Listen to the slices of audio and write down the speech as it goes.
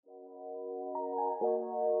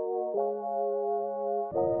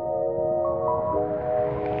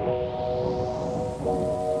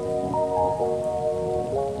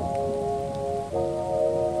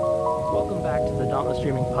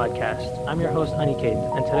streaming podcast. I'm your host,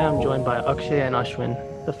 Aniketh, and today I'm joined by Akshay and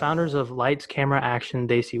Ashwin, the founders of Lights Camera Action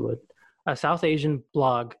Desiwood, a South Asian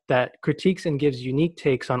blog that critiques and gives unique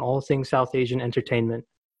takes on all things South Asian entertainment.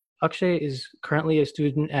 Akshay is currently a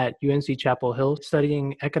student at UNC Chapel Hill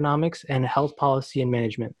studying economics and health policy and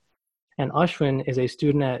management. And Ashwin is a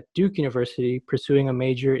student at Duke University pursuing a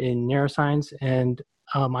major in neuroscience and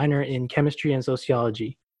a minor in chemistry and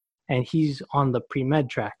sociology. And he's on the pre-med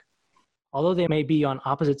track. Although they may be on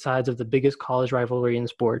opposite sides of the biggest college rivalry in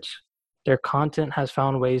sports, their content has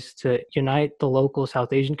found ways to unite the local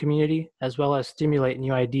South Asian community, as well as stimulate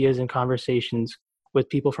new ideas and conversations with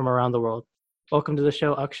people from around the world. Welcome to the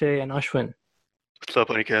show, Akshay and Ashwin. What's up,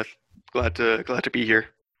 Aniketh? Glad to be here.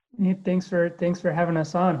 Hey, thanks for having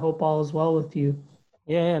us on. Hope all is well with you.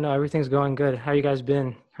 Yeah, no, everything's going good. How you guys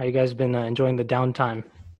been? How you guys been enjoying the downtime?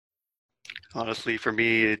 Honestly, for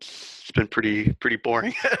me, it's been pretty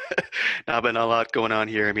boring. Not been a lot going on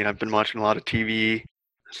here. I mean, I've been watching a lot of TV,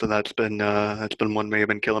 so that's been one way I've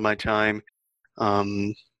been killing my time.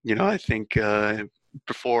 I think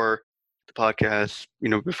before the podcast,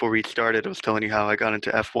 before we started, I was telling you how I got into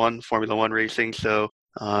F1, Formula One racing. So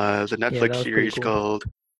there's a Netflix series called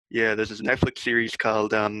there's this Netflix series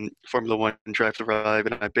called Formula One Drive to Survive,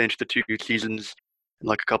 and I binged the 2 seasons in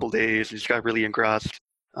like a couple days. Just got really engrossed.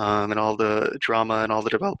 And all the drama and all the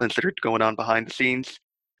developments that are going on behind the scenes.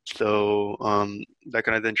 So that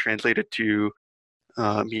kind of then translated to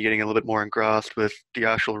me getting a little bit more engrossed with the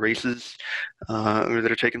actual races that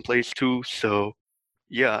are taking place too. So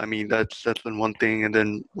yeah, I mean that's been one thing. And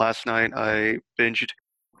then last night I binged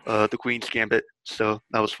The Queen's Gambit, so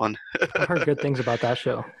that was fun. I've heard good things about that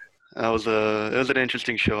show. It was an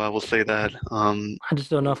interesting show, I will say that. I just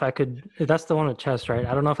don't know if I could. That's the one with chess, right?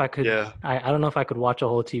 I don't know if I could. Yeah. I don't know if I could watch a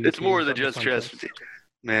whole TV. It's more than just chess,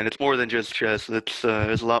 man. It's more than just chess. It's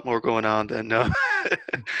there's a lot more going on than than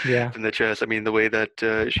the chess. I mean, the way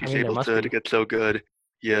that she's able to get so good.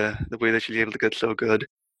 Yeah, the way that she's able to get so good.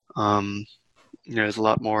 There's a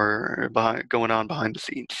lot more going on behind the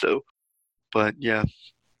scenes. So, but yeah,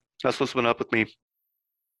 that's what's been up with me.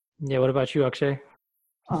 Yeah. What about you, Akshay?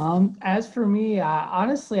 As for me,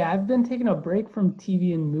 honestly, I've been taking a break from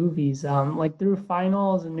TV and movies, like through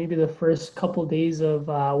finals and maybe the first couple days of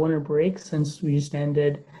winter break since we just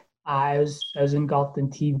ended. I was engulfed in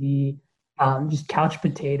TV, just couch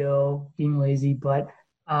potato, being lazy. But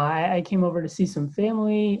I came over to see some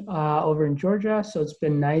family over in Georgia, so it's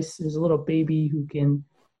been nice. There's a little baby who can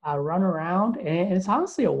run around, and it's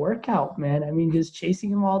honestly a workout, man. I mean, just chasing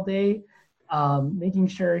him all day. Making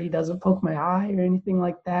sure he doesn't poke my eye or anything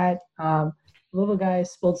like that. The little guy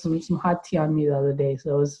spilled some hot tea on me the other day,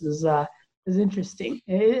 so it was interesting.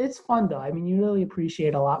 It's fun though. I mean, you really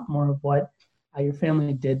appreciate a lot more of what your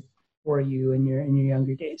family did for you in your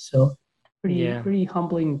younger days. So pretty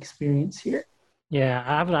humbling experience here. Yeah,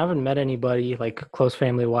 I haven't met anybody like close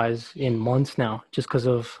family wise in months now, just because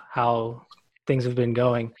of how things have been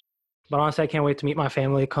going. But honestly, I can't wait to meet my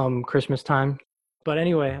family come Christmas time. But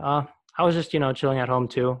anyway, I was just, chilling at home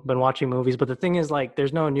too, been watching movies. But the thing is, like,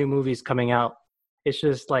 there's no new movies coming out. It's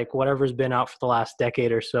just like whatever's been out for the last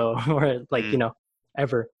decade or so, or like,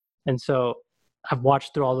 ever. And so I've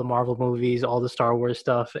watched through all the Marvel movies, all the Star Wars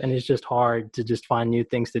stuff, and it's just hard to just find new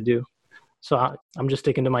things to do. So I'm just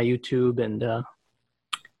sticking to my YouTube and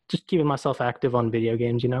just keeping myself active on video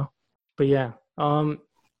games, But yeah,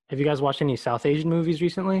 have you guys watched any South Asian movies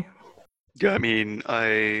recently? Yeah, I mean,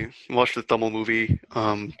 I watched a Tamil movie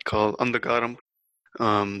called Andagaram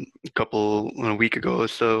a week ago or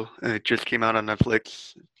so. It just came out on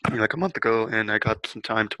Netflix like a month ago, and I got some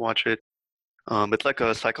time to watch it. It's like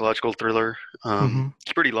a psychological thriller.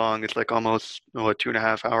 It's pretty long. It's like almost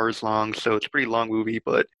 2.5 hours long, so it's a pretty long movie,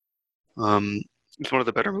 but it's one of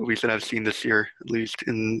the better movies that I've seen this year, at least.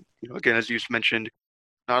 And again, as you mentioned,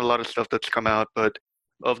 not a lot of stuff that's come out, but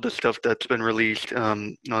of the stuff that's been released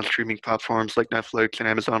on streaming platforms like Netflix and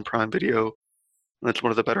Amazon Prime Video, that's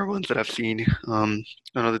one of the better ones that I've seen.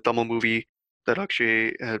 Another Tamil movie that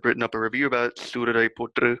Akshay had written up a review about, Surai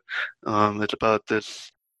Potru. It's about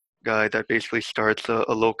this guy that basically starts a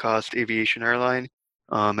low-cost aviation airline,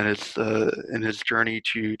 and it's in his journey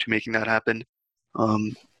to making that happen.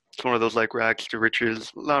 It's one of those like rags to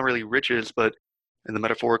riches, not really riches, but in the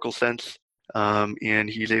metaphorical sense. And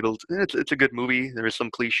he's able to, it's a good movie. There is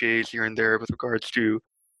some cliches here and there with regards to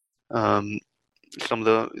some of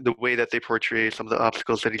the way that they portray some of the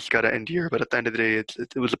obstacles that he's got to endure. But at the end of the day,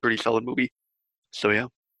 it was a pretty solid movie. So yeah.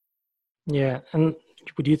 Yeah, and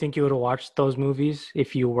Would you think you would have watched those movies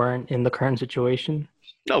if you weren't in the current situation?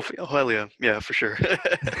 Oh, hell yeah, yeah, for sure.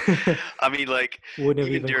 I mean, like Wouldn't have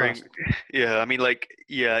even even during, crossed. yeah, I mean, like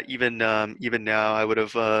yeah, even now, I would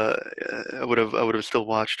have still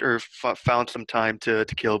watched or found some time to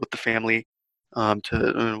kill with the family,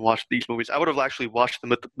 to watch these movies. I would have actually watched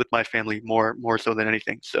them with my family more so than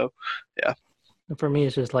anything. So, yeah, For me,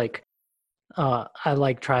 it's just like I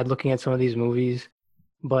like tried looking at some of these movies,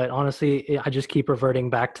 but honestly, I just keep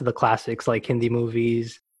reverting back to the classics like Hindi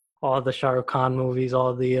movies, all the Shah Rukh Khan movies,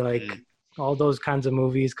 all the mm, like all those kinds of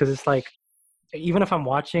movies. Because it's like even if I'm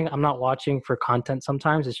watching, I'm not watching for content.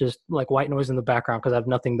 Sometimes it's just like white noise in the background because I have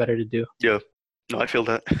nothing better to do. yeah, no, I feel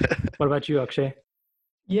that. What about you, Akshay?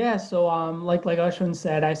 Yeah, so like Ashwin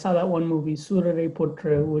said, I saw that one movie, Surare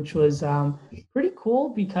Putra, which was pretty cool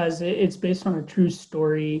because it's based on a true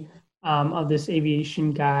story of this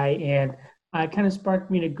aviation guy, and it kind of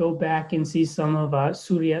sparked me to go back and see some of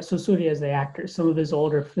Surya. So Surya is the actor, some of his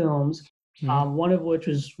older films. Mhm. One of which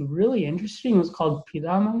was really interesting. It was called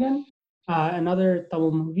Pidamagan, another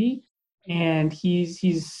Tamil movie, and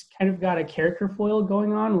he's kind of got a character foil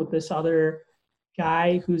going on with this other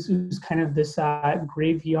guy who's kind of this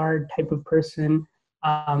graveyard type of person.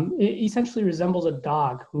 It essentially resembles a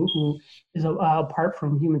dog who is apart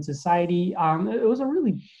from human society. It was a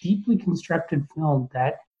really deeply constructed film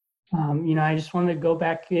that, I just wanted to go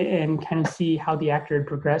back and kind of see how the actor had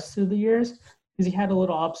progressed through the years because he had a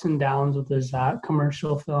little ups and downs with his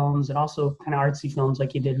commercial films and also kind of artsy films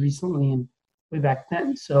like he did recently and way back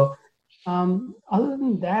then. So other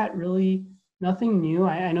than that, really nothing new.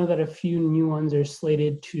 I know that a few new ones are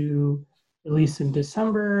slated to release in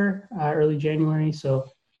December, early January. So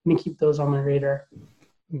I'm gonna keep those on my radar.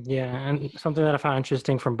 Yeah, and something that I found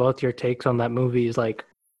interesting from both your takes on that movie is like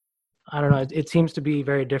I don't know, it seems to be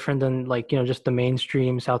very different than like, just the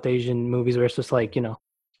mainstream South Asian movies where it's just like,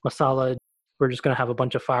 masala, we're just gonna have a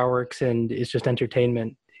bunch of fireworks and it's just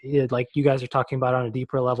entertainment. Like you guys are talking about on a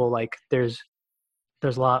deeper level, like there's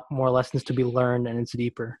a lot more lessons to be learned and it's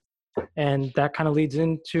deeper. And that kind of leads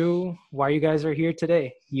into why you guys are here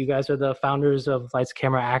today. You guys are the founders of Lights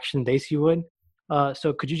Camera Action Desiwood.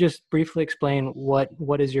 So could you just briefly explain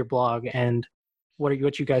what is your blog and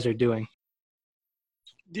what you guys are doing?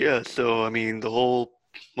 Yeah, so I mean,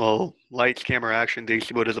 Lights, Camera, Action,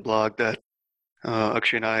 Desiwood is a blog that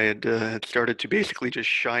Akshay and I had started to basically just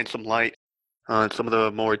shine some light on some of the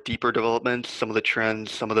more deeper developments, some of the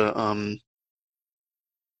trends, some of the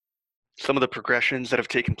progressions that have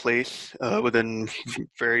taken place within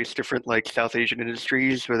various different like South Asian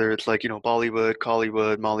industries, whether it's like Bollywood,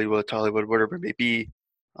 Collywood, Mollywood, Tollywood, whatever it may be.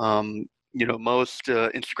 Most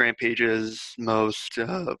Instagram pages, most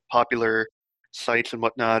popular sites and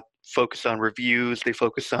whatnot focus on reviews. They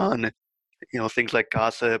focus on things like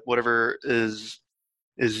gossip, whatever is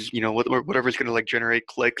whatever's going to like generate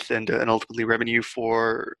clicks and ultimately revenue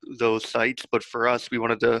for those sites. But for us, we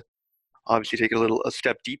wanted to obviously take a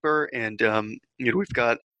step deeper, and we've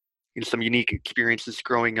got some unique experiences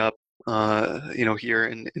growing up, here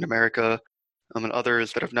in America, and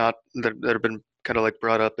others that have not that have been kind of like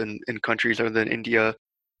brought up in countries other than India.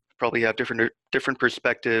 Probably have different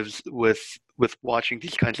perspectives with watching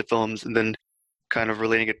these kinds of films, and then kind of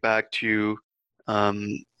relating it back to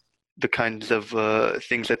um, the kinds of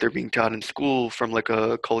things that they're being taught in school from like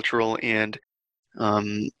a cultural and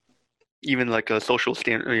um, even like a social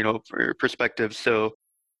perspective. So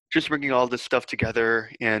just bringing all this stuff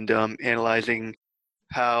together and analyzing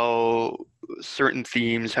how certain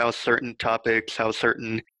themes, how certain topics, how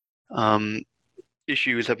certain um,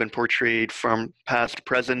 issues have been portrayed from past to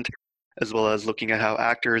present, as well as looking at how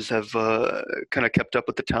actors have kind of kept up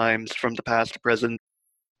with the times from the past to present.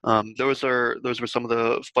 Those were some of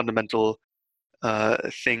the fundamental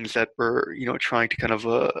things that we're trying to kind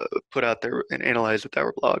of put out there and analyze with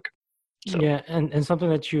our blog. So Yeah, and something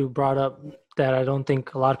that you brought up that I don't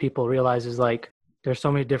think a lot of people realize is like there's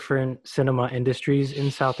so many different cinema industries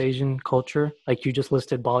in South Asian culture. Like you just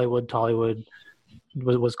listed Bollywood, Tollywood,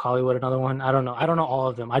 was Collywood another one? I don't know. I don't know all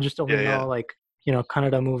of them. I just only yeah, yeah, know like,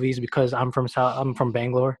 Kannada movies because I'm from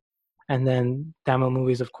Bangalore. And then Tamil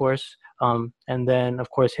movies, of course. And then of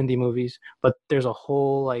course Hindi movies. But there's a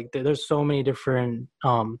whole like there's so many different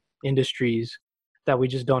industries that we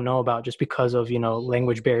just don't know about just because of,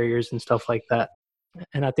 language barriers and stuff like that.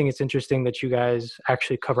 And I think it's interesting that you guys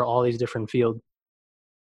actually cover all these different fields.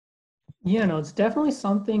 Yeah, no, it's definitely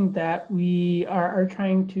something that we are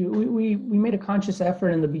trying to. We made a conscious effort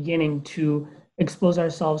in the beginning to expose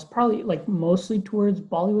ourselves, probably like mostly towards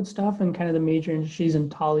Bollywood stuff and kind of the major industries in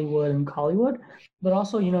Tollywood and Collywood, but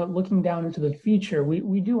also looking down into the future,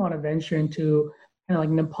 we do want to venture into kind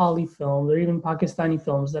of like Nepali films or even Pakistani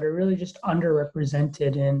films that are really just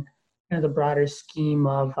underrepresented in kind of the broader scheme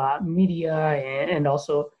of media and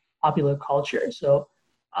also popular culture. So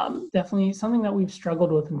definitely something that we've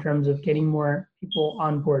struggled with in terms of getting more people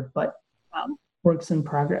on board, but works in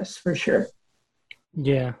progress for sure.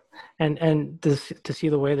 Yeah, and to see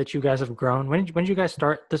the way that you guys have grown. When did you guys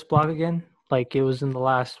start this blog again? Like it was in the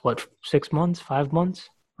last what 6 months, 5 months,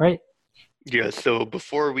 right? Yeah. So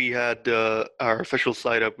before we had our official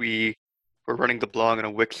site up, we were running the blog on a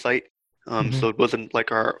Wix site. So it wasn't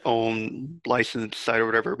like our own licensed site or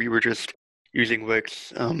whatever. We were just using Wix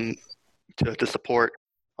to support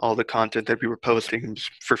all the content that we were posting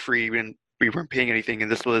for free, and we weren't paying anything. And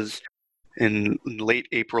this was in late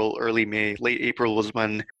April, early May. Late April was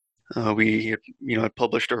when we had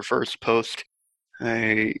published our first post.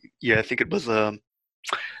 I think it was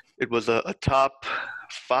a top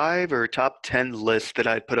 5 or top 10 list that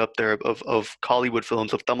I'd put up there of Hollywood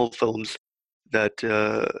films, of Tamil films that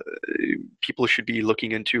people should be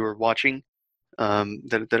looking into or watching,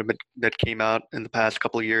 that came out in the past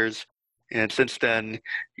couple of years. And since then,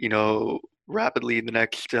 rapidly the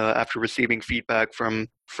next after receiving feedback from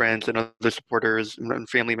friends and other supporters and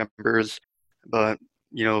family members, but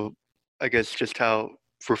I guess just how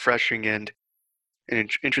refreshing and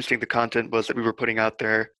interesting the content was that we were putting out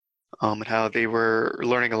there, and how they were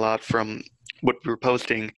learning a lot from what we were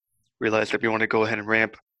posting, realized that we want to go ahead and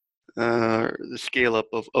ramp the scale up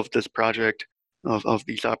of this project, of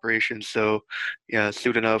these operations. So yeah,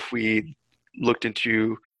 soon enough we looked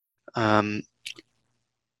into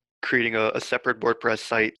creating a separate WordPress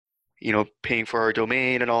site, paying for our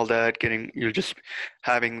domain and all that, getting, just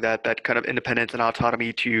having that kind of independence and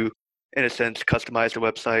autonomy to, in a sense, customize the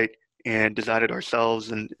website and design it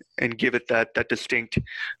ourselves and give it that distinct,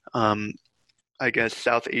 I guess,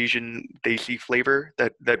 South Asian Desi flavor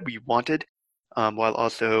that we wanted, while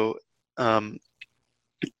also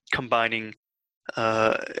combining,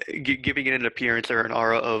 giving it an appearance or an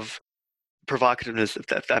aura of provocativeness,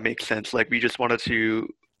 if that makes sense. Like we just wanted to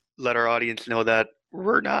let our audience know that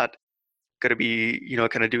we're not going to be,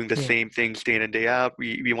 kind of doing the same things day in and day out.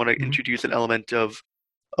 We want to introduce an element of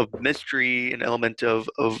mystery, an element of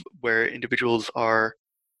where individuals are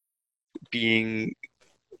being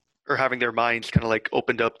or having their minds kind of like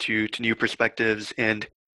opened up to new perspectives and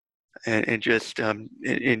just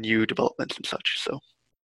in new developments and such. So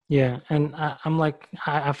Yeah, and I'm like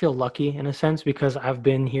I feel lucky in a sense because I've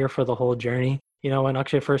been here for the whole journey. When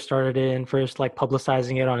Akshay first started it and first like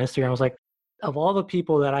publicizing it on Instagram, I was like, of all the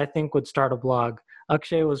people that I think would start a blog,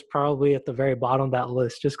 Akshay was probably at the very bottom of that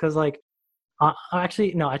list, just because like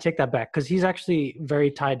actually no, I take that back because he's actually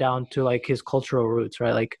very tied down to like his cultural roots,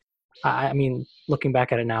 right? Like I mean, looking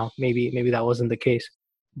back at it now, maybe that wasn't the case,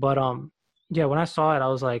 but yeah, when I saw it, I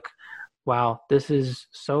was like, wow, this is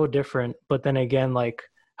so different. But then again, like,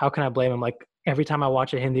 how can I blame him? Like every time I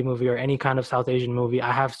watch a Hindi movie or any kind of South Asian movie,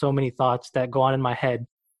 I have so many thoughts that go on in my head,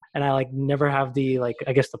 and I like never have the like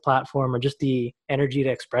I guess the platform or just the energy to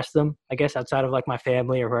express them. I guess outside of like my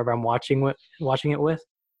family or whoever I'm watching it with.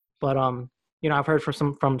 But I've heard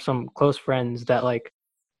from some close friends that like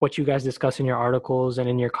what you guys discuss in your articles and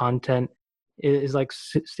in your content is like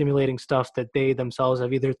stimulating stuff that they themselves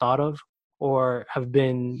have either thought of or have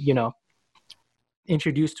been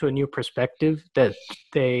introduced to a new perspective that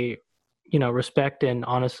they respect and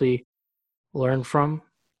honestly learn from,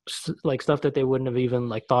 like stuff that they wouldn't have even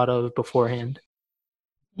like thought of beforehand.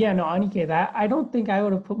 Yeah, no, Aniket, I don't think I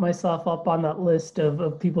would have put myself up on that list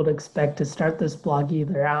of people to expect to start this blog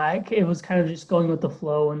either. It was kind of just going with the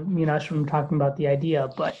flow and me and Ashwin talking about the idea.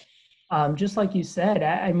 But just like you said,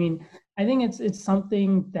 I mean, I think it's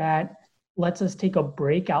something that lets us take a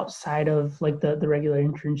break outside of like the regular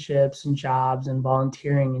internships and jobs and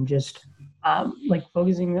volunteering and just like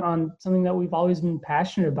focusing on something that we've always been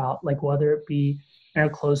passionate about, like whether it be in our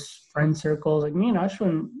close friend circles. Like me and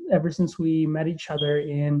Ashwin, ever since we met each other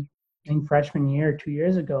in I think freshman year 2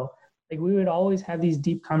 years ago, like we would always have these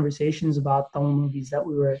deep conversations about Tamil movies that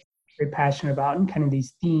we were very passionate about and kind of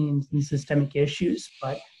these themes and systemic issues.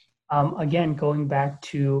 But again, going back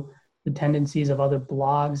to the tendencies of other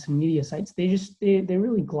blogs and media sites, they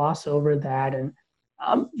really gloss over that and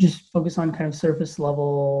just focus on kind of surface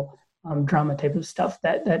level drama type of stuff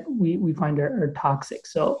that we find are toxic.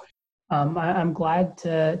 So I'm glad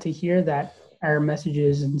to hear that our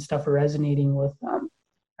messages and stuff are resonating with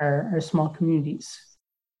our small communities.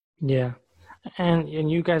 Yeah, and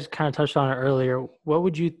you guys kind of touched on it earlier. What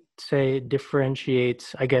would you say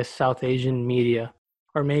differentiates, I guess, South Asian media,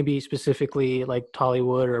 or maybe specifically like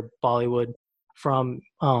Tollywood or Bollywood from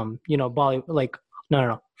Bollywood, like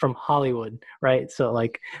no, from Hollywood, right? So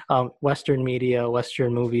like Western media,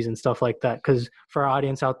 Western movies and stuff like that. Because for our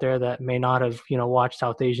audience out there that may not have, watched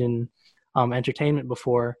South Asian entertainment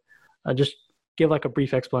before, just give like a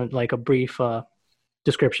brief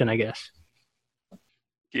description, I guess.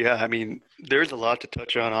 Yeah, I mean, there's a lot to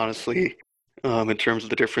touch on, honestly, in terms of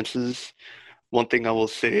the differences. One thing I will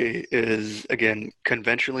say is, again,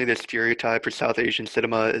 conventionally, the stereotype for South Asian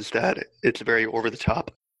cinema is that it's very over the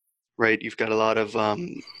top, right? You've got a lot of,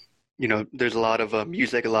 there's a lot of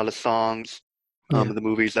music, a lot of songs in the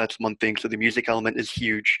movies. That's one thing. So the music element is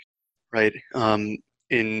huge, right?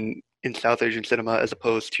 In South Asian cinema, as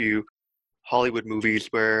opposed to Hollywood movies,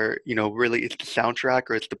 where really it's the soundtrack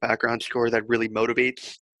or it's the background score that really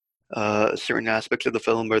motivates certain aspects of the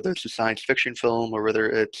film, whether it's a science fiction film or whether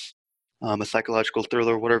it's a psychological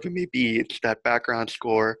thriller, whatever it may be. It's that background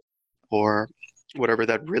score or whatever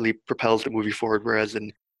that really propels the movie forward. Whereas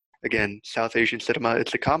in, again, South Asian cinema,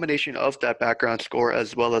 it's a combination of that background score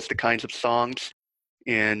as well as the kinds of songs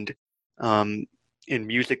and in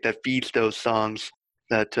music that feeds those songs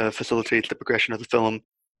that facilitates the progression of the film.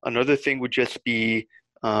 Another thing would just be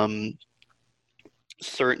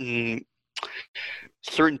certain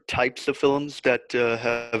types of films that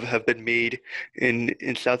have been made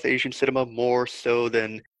in South Asian cinema more so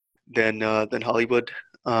than Hollywood.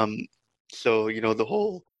 So the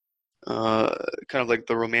whole kind of like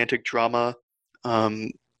the romantic drama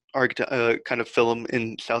kind of film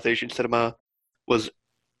in South Asian cinema was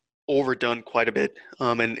overdone quite a bit.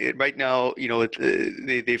 And right now,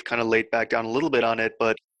 they've kind of laid back down a little bit on it,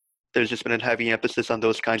 but there's just been a heavy emphasis on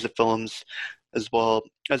those kinds of films as well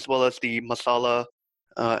as the masala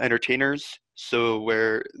entertainers. So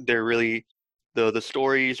where they're really the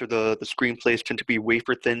stories or the screenplays tend to be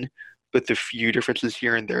wafer thin with a few differences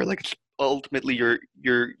here and there. Like it's ultimately you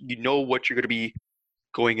know what you're going to be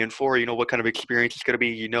going in for. You know what kind of experience it's going to be.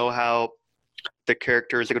 You know how the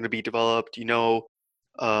characters are going to be developed. There's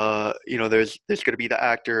going to be the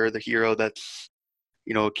actor, the hero that's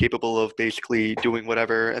capable of basically doing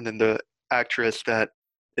whatever, and then the actress that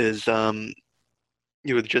is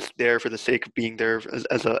just there for the sake of being there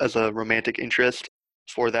as a romantic interest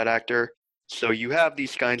for that actor. So you have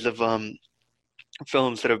these kinds of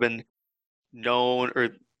films that have been known, or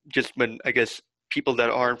just when I guess people that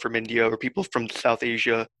aren't from India or people from South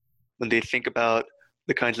Asia, when they think about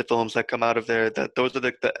the kinds of films that come out of there, that those are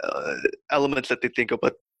the elements that they think of.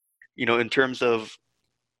 But in terms of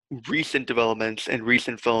recent developments and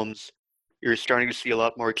recent films, you're starting to see a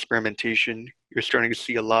lot more experimentation. You're starting to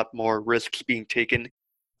see a lot more risks being taken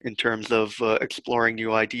in terms of exploring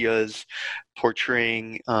new ideas,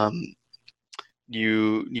 portraying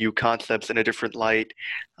new concepts in a different light,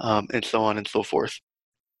 and so on and so forth.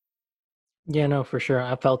 Yeah, no, for sure.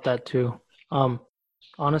 I felt that too.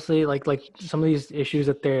 Honestly, like some of these issues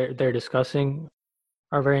that they're discussing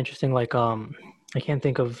are very interesting. Like I can't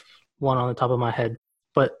think of one on the top of my head,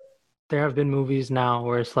 but there have been movies now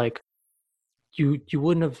where it's like you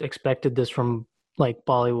wouldn't have expected this from like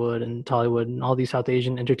Bollywood and Tollywood and all these South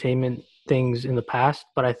Asian entertainment things in the past,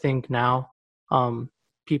 but I think now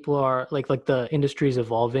people are like the industry is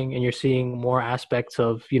evolving and you're seeing more aspects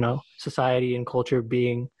of society and culture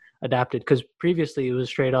being adapted, because previously it was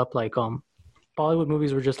straight up like Bollywood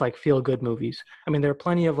movies were just like feel good movies. I mean, there are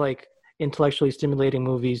plenty of like intellectually stimulating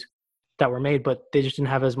movies that were made, but they just didn't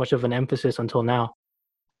have as much of an emphasis until now.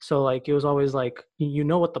 So like it was always like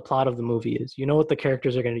what the plot of the movie is, what the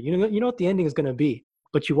characters are gonna do, you know what the ending is gonna be,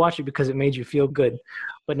 but you watch it because it made you feel good.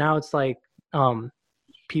 But now it's like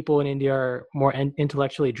people in India are more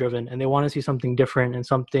intellectually driven, and they want to see something different and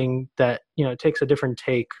something that takes a different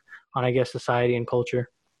take on, I guess, society and culture.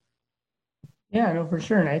 Yeah, no, for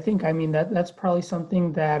sure. And I think, I mean, that's probably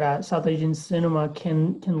something that South Asian cinema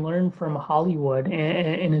can learn from Hollywood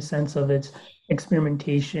in a sense of its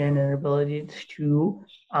experimentation and ability to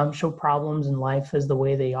show problems in life as the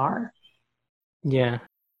way they are. Yeah,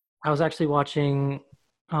 I was actually watching.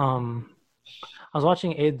 Eid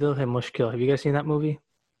Dil Hai Mushkil. Have you guys seen that movie?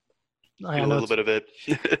 A little bit of it.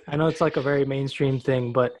 I know it's like a very mainstream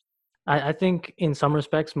thing, but I think in some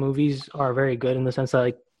respects movies are very good in the sense that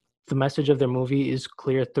like the message of their movie is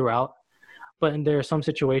clear throughout. But there are some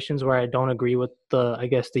situations where I don't agree with the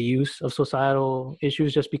use of societal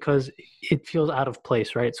issues just because it feels out of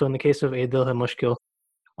place, right? So in the case of Eid Dil Hai Mushkil,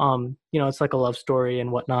 it's like a love story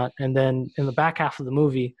and whatnot. And then in the back half of the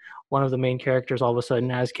movie, one of the main characters all of a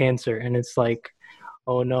sudden has cancer, and it's like,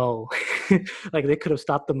 oh no, like they could have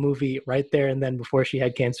stopped the movie right there and then before she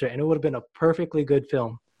had cancer, and it would have been a perfectly good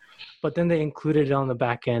film. But then they included it on the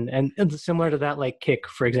back end, and it's similar to that, like Kick,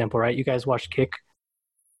 for example, right? You guys watched Kick,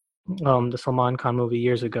 the Salman Khan movie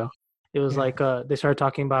years ago, It was like they started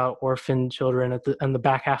talking about orphan children in the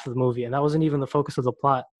back half of the movie, and that wasn't even the focus of the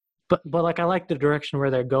plot. But like I like the direction where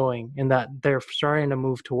they're going, in that they're starting to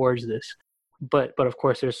move towards this. But of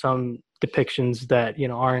course, there's some depictions that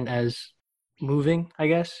aren't as moving, I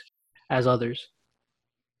guess, as others.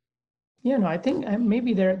 Yeah, no, I think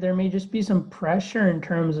maybe there may just be some pressure in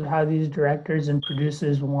terms of how these directors and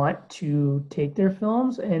producers want to take their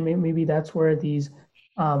films, and maybe that's where these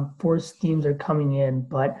forced themes are coming in.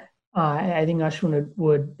 But I think Ashwin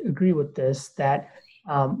would agree with this, that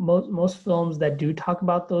most films that do talk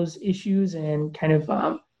about those issues and kind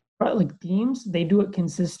of like themes, they do it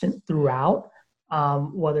consistent throughout,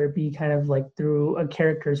 whether it be kind of like through a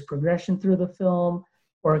character's progression through the film,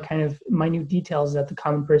 or kind of minute details that the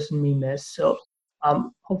common person may miss. So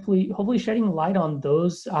hopefully shedding light on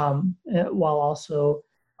those, while also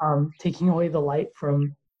taking away the light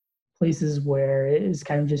from places where it is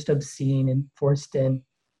kind of just obscene and forced in.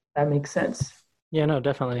 That makes sense. Yeah, no,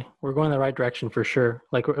 definitely. We're going the right direction for sure.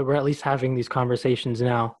 Like we're at least having these conversations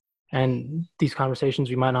now, and these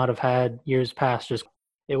conversations we might not have had years past, just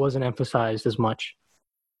it wasn't emphasized as much.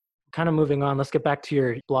 Kind of moving on, let's get back to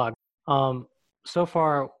your blog. So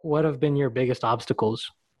far, what have been your biggest obstacles?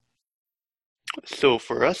 So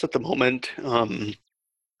for us at the moment, there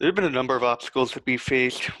have been a number of obstacles that we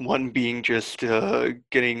faced. One being just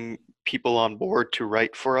getting people on board to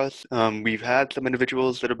write for us. We've had some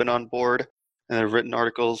individuals that have been on board and have written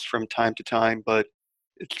articles from time to time, but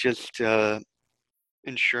it's just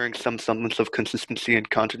ensuring some semblance of consistency and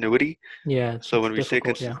continuity. Yeah. So when we say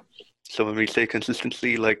so when we say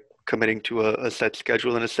consistency, like committing to a set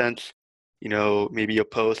schedule in a sense, maybe a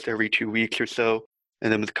post every 2 weeks or so.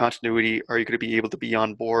 And then with continuity, are you going to be able to be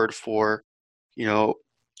on board for,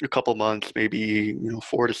 a couple months, maybe,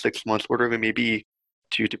 4 to 6 months, whatever it may be,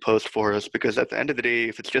 to post for us? Because at the end of the day,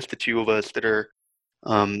 if it's just the two of us that are,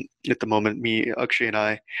 at the moment, me, Akshay, and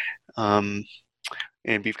I,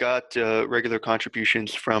 and we've got regular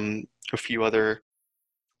contributions from a few other,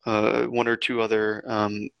 one or two other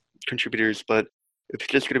contributors, but if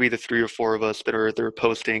it's just going to be the 3 or 4 of us that are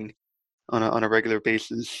posting on a regular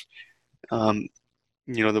basis, one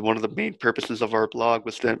of the main purposes of our blog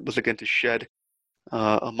was again to shed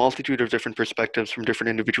a multitude of different perspectives from different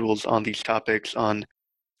individuals on these topics, on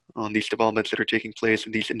these developments that are taking place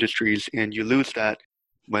in these industries, and you lose that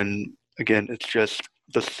when, again, it's just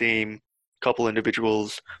the same couple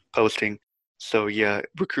individuals posting. So yeah,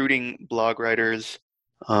 recruiting blog writers,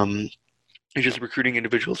 and just recruiting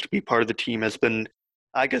individuals to be part of the team has been,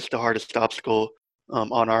 I guess, the hardest obstacle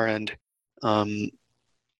on our end.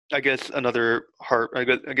 I guess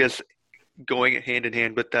I guess going hand in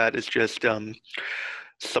hand with that is just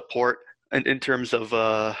support, and in terms of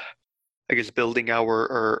I guess building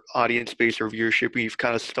our audience base or viewership. We've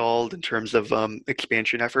kind of stalled in terms of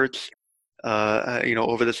expansion efforts.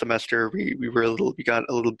 Over the semester we got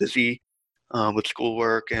a little busy with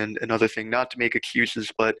schoolwork and another thing. Not to make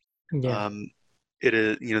excuses, but yeah. It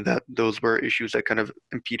is, that those were issues that kind of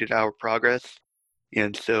impeded our progress,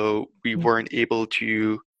 and so we weren't able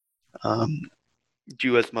to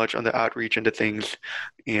do as much on the outreach into things,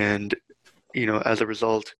 and as a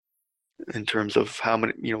result, in terms of how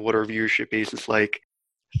many, what our viewership base is like,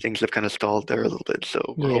 things have kind of stalled there a little bit.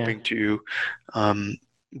 So we're hoping to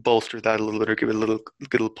bolster that a little bit, or give it a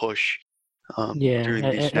little push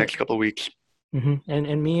during these next couple of weeks. Mm-hmm.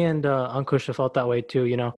 And me and Ankush have felt that way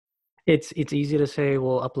too. It's easy to say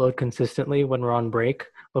we'll upload consistently when we're on break,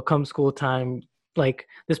 but come school time, like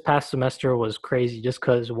this past semester was crazy just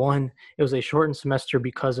because, one, it was a shortened semester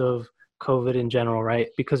because of COVID in general, right?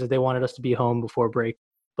 Because they wanted us to be home before break.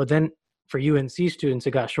 But then for UNC students,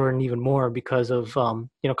 it got shortened even more because of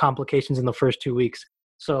complications in the first 2 weeks.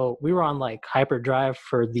 So we were on like hyperdrive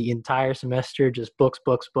for the entire semester, just books.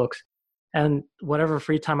 And whatever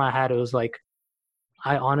free time I had, it was like,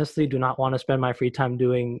 I honestly do not want to spend my free time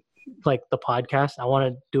doing like the podcast. I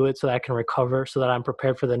want to do it so that I can recover, so that I'm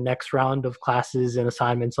prepared for the next round of classes and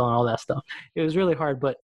assignments and all that stuff. It was really hard,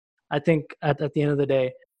 but I think at the end of the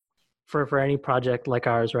day, for any project like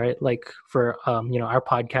ours, right? Like for our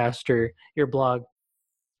podcast or your blog,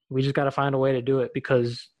 we just got to find a way to do it,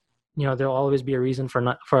 because there'll always be a reason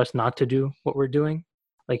for us not to do what we're doing.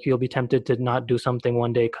 Like you'll be tempted to not do something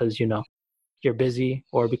one day because you're busy,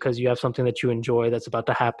 or because you have something that you enjoy that's about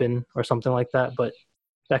to happen or something like that. But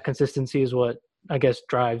that consistency is what I guess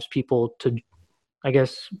drives people to, I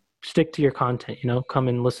guess, stick to your content, come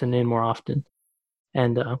and listen in more often.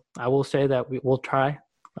 And I will say that we will try,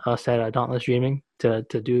 at Dauntless Dreaming, to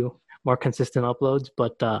do more consistent uploads,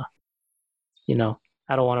 but I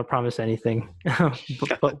don't want to promise anything,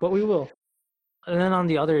 but we will. And then on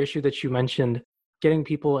the other issue that you mentioned, getting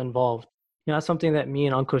people involved. That's something that me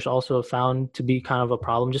and Ankush also found to be kind of a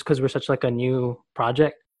problem, just because we're such like a new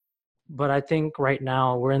project. But I think right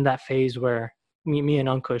now we're in that phase where me and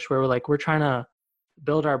Ankush, where we're trying to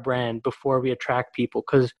build our brand before we attract people.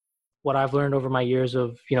 Because what I've learned over my years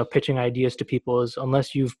of pitching ideas to people is,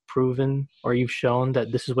 unless you've proven or you've shown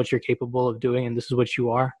that this is what you're capable of doing and this is what you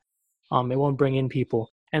are, it won't bring in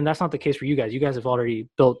people. And that's not the case for you guys. You guys have already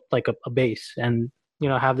built like a base, and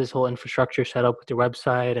have this whole infrastructure set up with your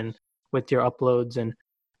website and with your uploads, and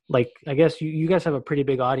like I guess you guys have a pretty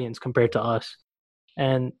big audience compared to us.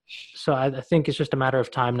 And so I think it's just a matter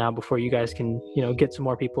of time now before you guys can get some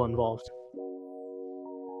more people involved.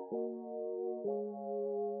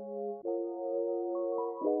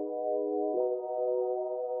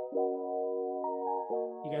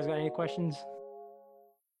 You guys got any questions?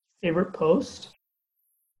 Favorite post?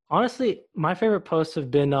 Honestly, my favorite posts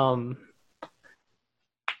have been oh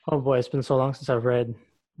boy, it's been so long since I've read.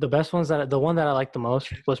 The best ones, the one that I liked the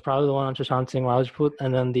most was probably the one on Sushant Singh Rajput,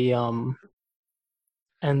 and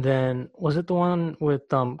then was it the one with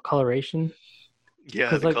coloration?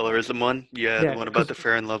 Yeah, the colorism one. Yeah, the one about the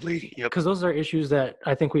Fair and Lovely. Yep. Because those are issues that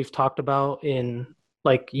I think we've talked about in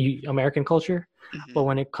like American culture, but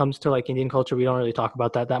when it comes to like Indian culture, we don't really talk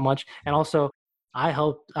about that much. And also,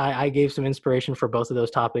 I gave some inspiration for both of those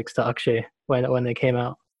topics to Akshay when they came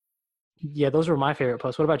out. Yeah, those were my favorite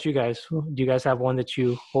posts. What about you guys? Do you guys have one that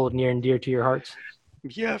you hold near and dear to your hearts?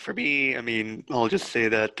 Yeah, for me, I mean, I'll just say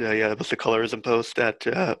that, that was the colorism post that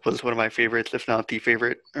was one of my favorites, if not the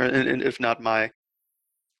favorite, or if not my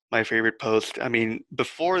favorite post. I mean,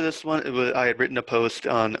 before this one, I had written a post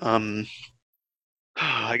on,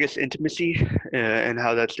 I guess, intimacy and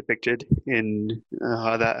how that's depicted in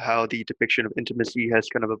how the depiction of intimacy has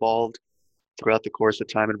kind of evolved throughout the course of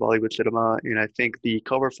time in Bollywood cinema. And I think the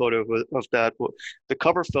cover photo of that, the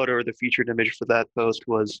cover photo or the featured image for that post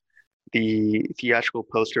was the theatrical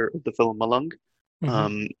poster of the film Malang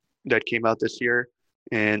that came out this year.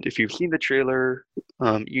 And if you've seen the trailer,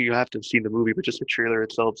 you have to have seen the movie, but just the trailer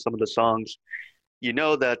itself, some of the songs,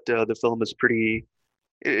 that the film is pretty.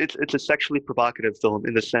 It's a sexually provocative film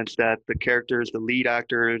in the sense that the characters, the lead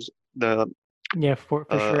actors, for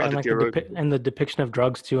sure, and like the depiction of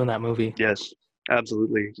drugs too in that movie. Yes,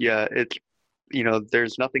 absolutely. Yeah, it's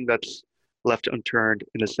there's nothing that's left unturned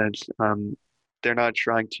in a sense. They're not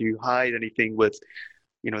trying to hide anything with,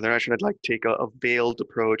 they're not trying to like take a veiled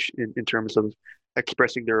approach in terms of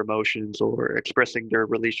expressing their emotions or expressing their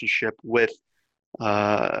relationship with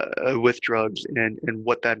drugs and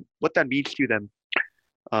what that means to them.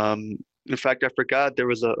 In fact, I forgot there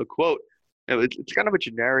was a quote. It's kind of a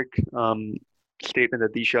generic statement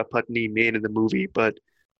that Disha Patni made in the movie, but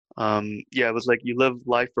it was like, you live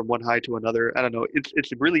life from one high to another. I don't know.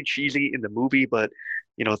 It's really cheesy in the movie, but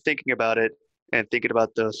thinking about it and thinking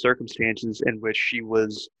about the circumstances in which she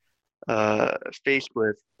was faced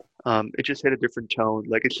with, it just hit a different tone.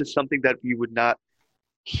 Like, it's just something that you would not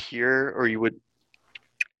hear, or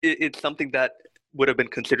it's something that would have been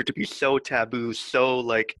considered to be so taboo, so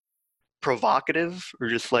like provocative, or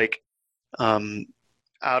just like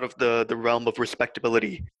out of the realm of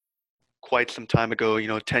respectability quite some time ago,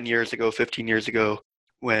 10 years ago, 15 years ago,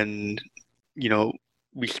 when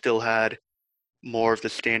we still had more of the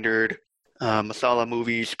standard masala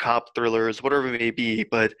movies, cop thrillers, whatever it may be.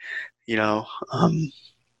 But I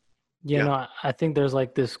think there's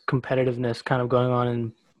like this competitiveness kind of going on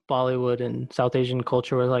in Bollywood and South Asian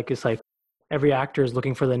culture, where like it's like every actor is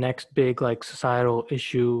looking for the next big like societal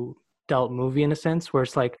issue dealt movie, in a sense, where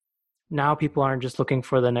it's like now people aren't just looking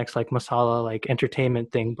for the next like masala like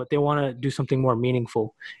entertainment thing, but they want to do something more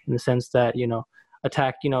meaningful, in the sense that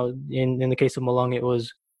attack, in the case of Malang, it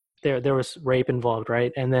was there was rape involved,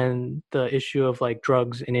 right? And then the issue of like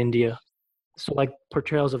drugs in India. So like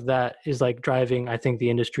portrayals of that is like driving, I think, the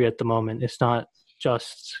industry at the moment. It's not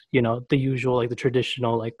just the usual like the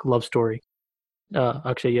traditional like love story.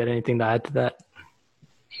 Akshay, you had anything to add to that?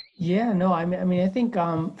 Yeah, no, I mean, I think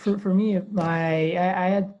for me, I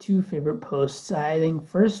had two favorite posts. I think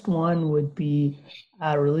first one would be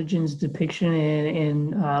religion's depiction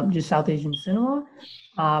in just South Asian cinema,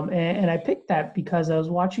 and I picked that because I was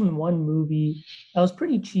watching one movie that was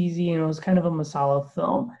pretty cheesy, and it was kind of a masala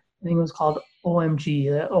film. I think it was called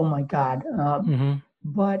OMG, oh my God,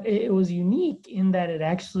 but it was unique in that it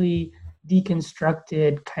actually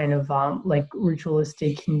deconstructed kind of like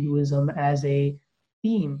ritualistic Hinduism as a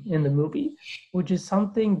theme in the movie, which is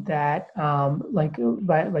something that, like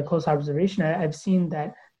by close observation, I've seen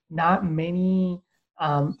that not many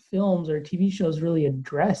films or TV shows really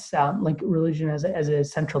address like religion as a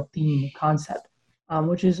central theme concept,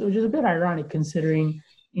 which is a bit ironic considering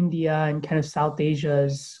India and kind of South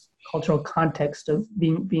Asia's cultural context of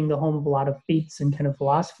being the home of a lot of faiths and kind of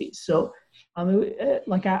philosophies. So, I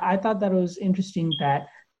thought that it was interesting that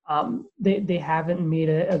they haven't made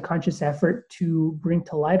a conscious effort to bring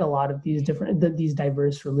to light a lot of these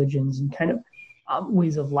diverse religions and kind of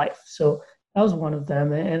ways of life. So that was one of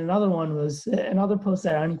them, and another one was another post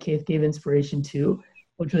that Aniketh gave inspiration to,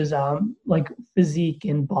 which was like physique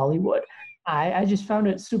in Bollywood. I just found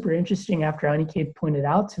it super interesting after Aniketh pointed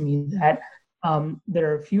out to me that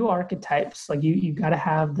there are a few archetypes. Like you got to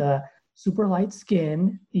have the super light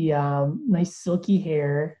skin, the nice silky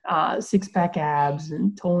hair, six-pack abs,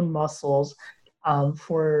 and toned muscles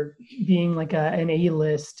for being like an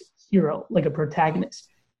A-list hero, like a protagonist.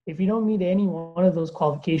 If you don't meet any one of those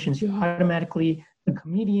qualifications, you're automatically a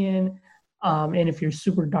comedian. And if you're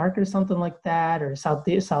super dark or something like that, or South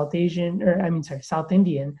Asian, or South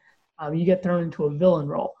Indian, you get thrown into a villain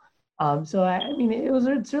role. So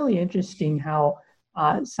it's really interesting how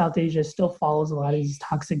South Asia still follows a lot of these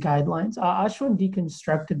toxic guidelines. Ashwin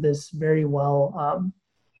deconstructed this very well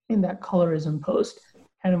in that colorism post,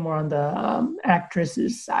 kind of more on the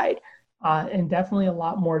actresses side, and definitely a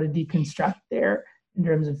lot more to deconstruct there in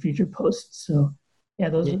terms of future posts. So yeah,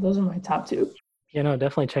 those are my top two. Yeah, no,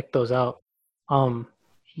 definitely check those out.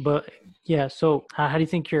 But yeah, so how do you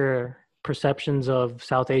think your perceptions of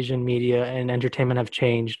South Asian media and entertainment have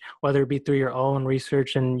changed, whether it be through your own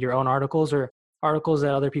research and your own articles or articles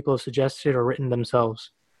that other people have suggested or written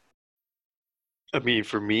themselves? I mean,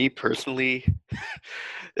 for me personally,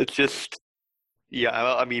 it's just,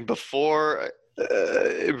 yeah, I mean, before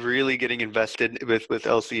really getting invested with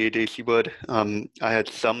LCADesiwood, I had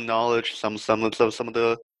some knowledge, some semblance of some of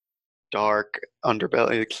the dark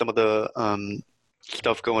underbelly, like some of the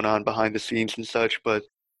stuff going on behind the scenes and such. But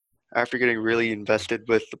after getting really invested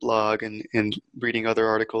with the blog and reading other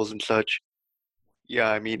articles and such, yeah,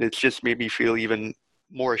 I mean, it's just made me feel even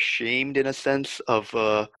more ashamed in a sense of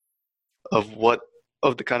what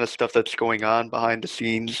of the kind of stuff that's going on behind the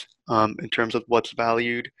scenes in terms of what's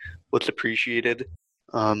valued, what's appreciated,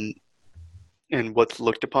 um, and what's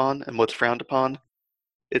looked upon and what's frowned upon.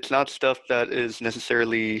 It's not stuff that is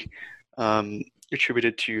necessarily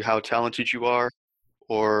attributed to how talented you are,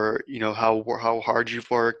 or how hard you've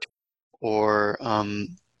worked, or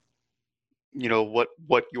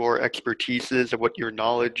what your expertise is, or what your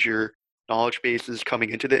knowledge base is coming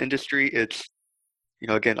into the industry. It's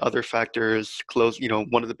again, other factors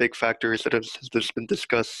one of the big factors that's been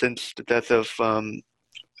discussed since the death of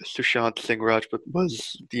Sushant Singh Rajput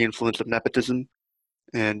was the influence of nepotism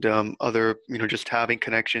and other, just having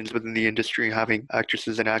connections within the industry, having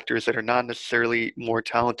actresses and actors that are not necessarily more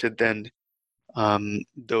talented than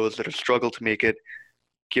those that have struggled to make it,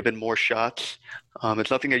 given more shots. It's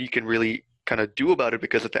nothing that you can really kind of do about it,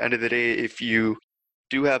 because at the end of the day, if you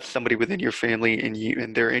do have somebody within your family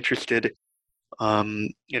and they're interested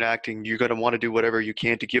in acting, you're going to want to do whatever you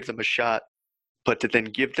can to give them a shot. But to then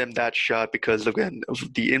give them that shot because, again, of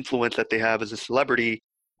the influence that they have as a celebrity,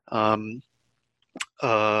 and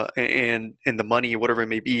the money, whatever it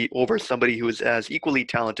may be, over somebody who is as equally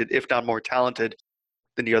talented, if not more talented,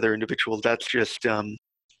 than the other individuals, that's just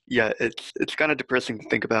it's kind of depressing to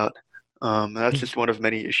think about. That's just one of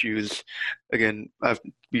many issues. Again,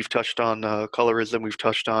 we've touched on colorism. We've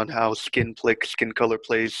touched on how skin color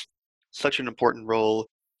plays such an important role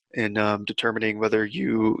in determining whether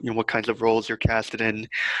what kinds of roles you're casted in.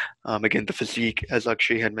 Again, the physique, as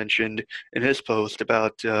Akshay had mentioned in his post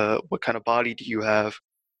about what kind of body do you have.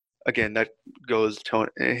 Again, that goes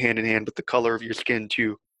hand in hand with the color of your skin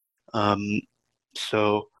too.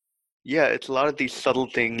 So yeah, it's a lot of these subtle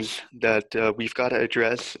things that we've got to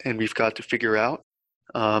address and we've got to figure out.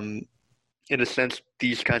 In a sense,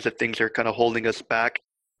 these kinds of things are kind of holding us back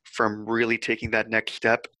from really taking that next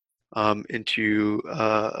step into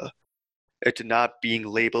not being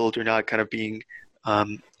labeled or not kind of being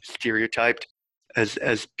stereotyped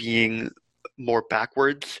as being more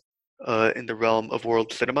backwards in the realm of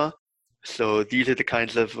world cinema. So these are the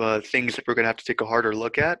kinds of things that we're going to have to take a harder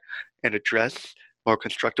look at and address more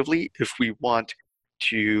constructively if we want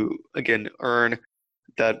to, again, earn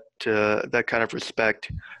that kind of respect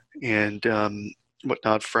and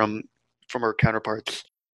whatnot from our counterparts.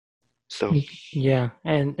 So yeah,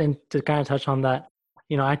 and to kind of touch on that,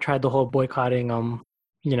 I tried the whole boycotting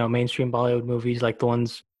mainstream Bollywood movies, like the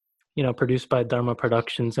ones produced by Dharma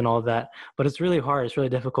Productions and all of that. But it's really hard. It's really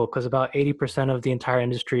difficult because about 80% of the entire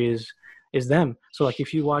industry is them. So like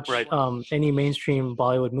if you watch right. Any mainstream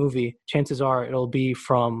Bollywood movie, chances are it'll be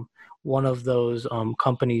from one of those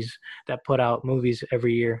companies that put out movies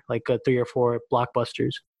every year, like 3 or 4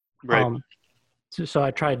 blockbusters. Right. So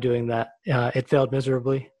I tried doing that. It failed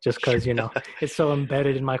miserably just because, it's so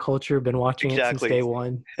embedded in my culture. Been watching it since Exactly. day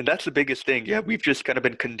one. And that's the biggest thing. Yeah, we've just kind of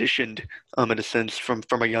been conditioned, in a sense, from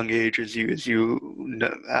a young age, as you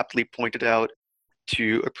aptly pointed out,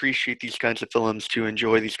 to appreciate these kinds of films, to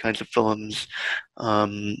enjoy these kinds of films.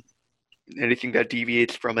 Anything that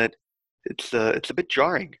deviates from it, it's a bit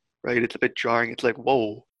jarring, right? It's a bit jarring. It's like,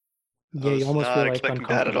 whoa, I Yeah, you was almost feel not like expecting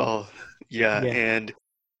that at uncomfortable. all. Yeah, Yeah. and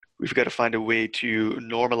we've got to find a way to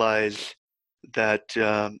normalize that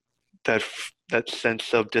that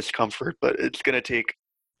sense of discomfort, but it's going to take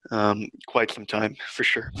quite some time for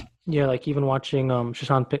sure. Yeah, like even watching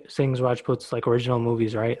Singh's Rajput's like original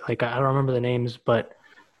movies, right? Like I don't remember the names, but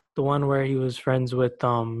the one where he was friends with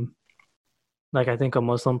like I think a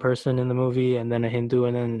Muslim person in the movie and then a Hindu,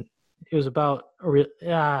 and then it was about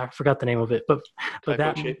I forgot the name of it, but Kai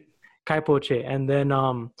that Poche? Kai Poche, and then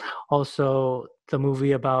also the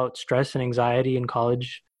movie about stress and anxiety in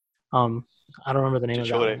college. I don't remember the name of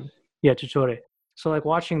that Chichore. one. Yeah, Chichore. So like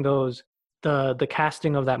watching those, the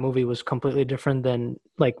casting of that movie was completely different than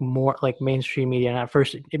like more like mainstream media. And at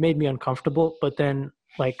first it made me uncomfortable, but then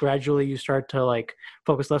like gradually you start to like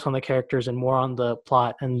focus less on the characters and more on the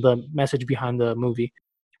plot and the message behind the movie.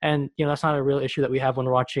 And that's not a real issue that we have when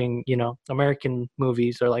we're watching American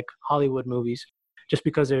movies or like Hollywood movies, just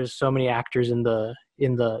because there's so many actors in the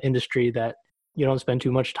industry that you don't spend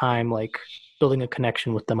too much time like building a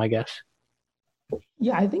connection with them, I guess.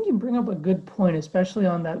 Yeah, I think you bring up a good point, especially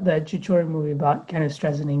on that Chichori movie about kind of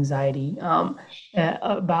stress and anxiety,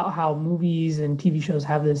 about how movies and TV shows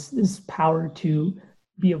have this power to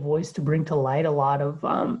be a voice to bring to light a lot of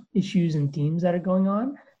issues and themes that are going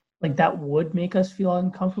on, like that would make us feel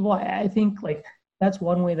uncomfortable. I think like that's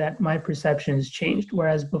one way that my perception has changed.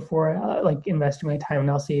 Whereas before, like investing my time in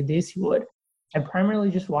LCADesiwood, I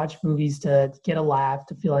primarily just watch movies to get a laugh,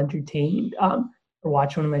 to feel entertained. Or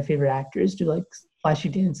watch one of my favorite actors do like flashy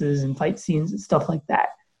dances and fight scenes and stuff like that.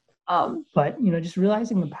 But just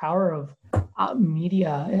realizing the power of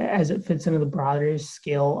media as it fits into the broader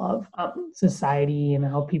scale of society and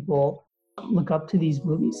how people look up to these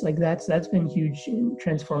movies, like that's been huge in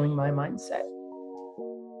transforming my mindset.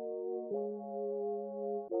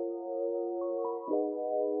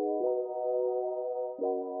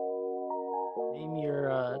 Name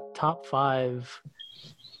your top five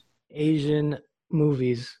Asian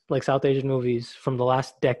movies, like South Asian movies from the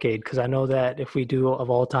last decade, because I know that if we do of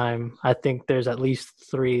all time, I think there's at least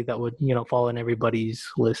three that would, fall in everybody's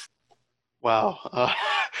list. Wow.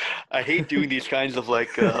 I hate doing these kinds of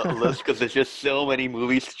like lists because there's just so many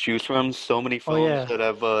movies to choose from, so many Oh films yeah. that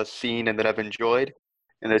I've seen and that I've enjoyed,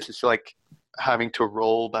 and it's just like having to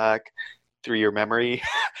roll back through your memory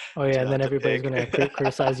Oh yeah, to and then have to everybody's pick. gonna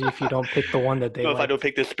criticize you if you don't pick the one that they Well, if I don't liked.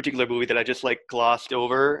 pick this particular movie that I just like glossed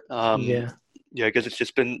over, Yeah. yeah, because it's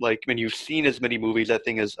just been like when you've seen as many movies, I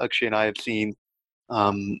think as Akshay and I have seen,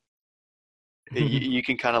 um, you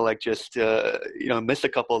can kind of like just miss a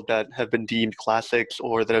couple that have been deemed classics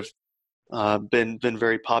or that have been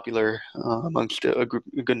very popular amongst a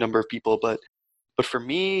good number of people. But for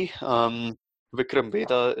me, Vikram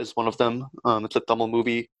Vedha is one of them. It's a Tamil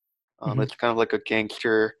movie. It's kind of like a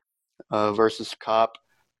gangster versus cop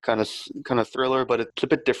kind of thriller, but it's a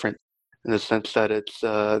bit different in the sense that it's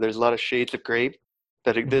there's a lot of shades of gray.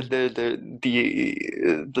 That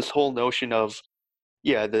this whole notion of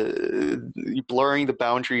the blurring the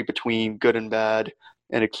boundary between good and bad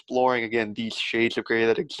and exploring again these shades of gray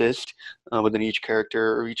that exist within each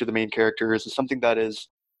character or each of the main characters is something that is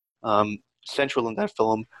central in that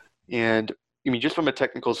film. And I mean, just from a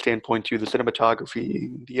technical standpoint too, the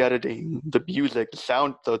cinematography, the editing, the music, the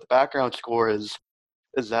sound, the background score is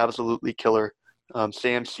absolutely killer.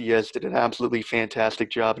 Sam CS did an absolutely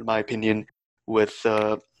fantastic job, in my opinion, with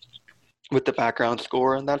the background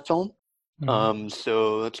score in that film.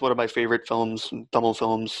 So that's one of my favorite films, Tamil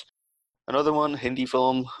films. Another one, Hindi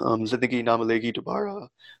film, Zindagi Na Milegi Dobara.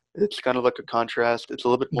 It's kind of like a contrast. It's a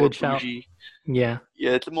little bit more Good shout. bougie. Yeah.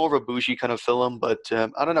 Yeah, it's more of a bougie kind of film, but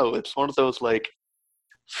I don't know. It's one of those like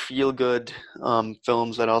feel-good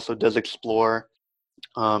films that also does explore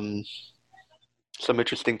um, some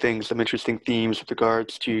interesting things, some interesting themes with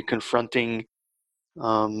regards to confronting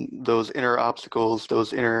those inner obstacles,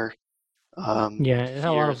 those inner Yeah, it had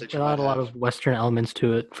a lot fears of that it you had might a lot have. of Western elements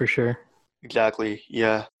to it for sure. Exactly.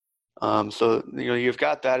 Yeah. So you've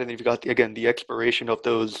got that, and you've got again the exploration of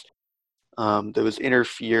those inner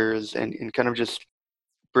fears and kind of just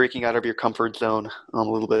breaking out of your comfort zone a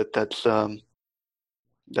little bit. That's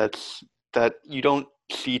that you don't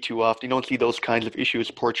see too often. You don't see those kinds of issues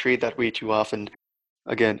portrayed that way too often.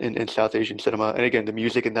 Again, in South Asian cinema, and again, the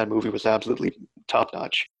music in that movie was absolutely top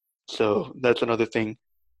notch. So that's another thing.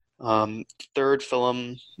 Third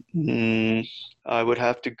film, I would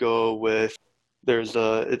have to go with.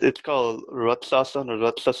 It's called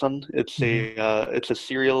Ratsasan. It's a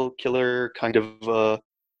serial killer kind of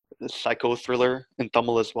psycho thriller in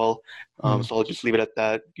Tamil as well. So I'll just leave it at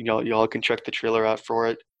that. Y'all can check the trailer out for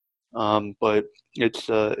it. But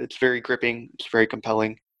it's very gripping. It's very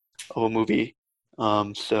compelling of a movie.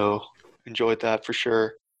 So enjoyed that for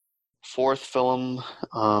sure. Fourth film,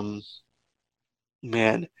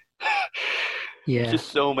 man. Yeah. Just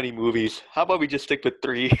so many movies. How about we just stick with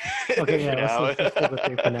three Okay, for yeah, now? let's stick with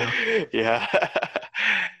three for now. Yeah.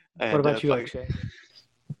 What about you, Akshay?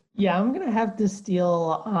 Yeah, I'm gonna have to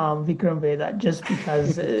steal Vikram Vedha just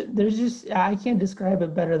because there's just I can't describe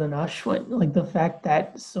it better than Ashwin. Like the fact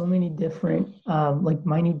that so many different like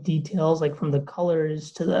minute details, like from the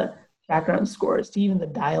colors to the background scores to even the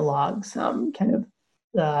dialogues, kind of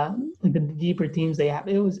like the deeper themes they have.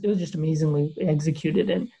 It was just amazingly executed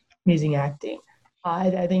and amazing acting.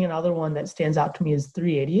 I think another one that stands out to me is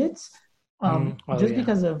Three Idiots. Just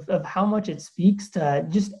because of how much it speaks to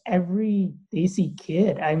just every Desi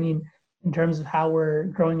kid. I mean, in terms of how we're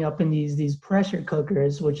growing up in these pressure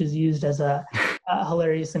cookers, which is used as a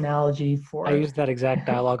hilarious analogy for. I used that exact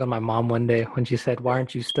dialogue on my mom one day when she said, "Why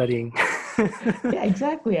aren't you studying?" Yeah,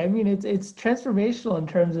 exactly. I mean, it's transformational in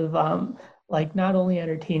terms of like not only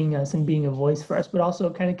entertaining us and being a voice for us, but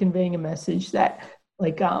also kind of conveying a message that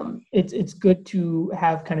like it's good to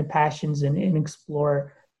have kind of passions and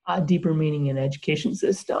explore deeper meaning in education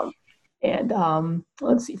system. And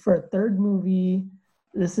let's see, for a third movie,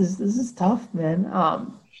 this is tough, man.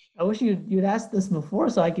 I wish you'd asked this before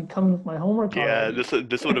so I could come in with my homework already.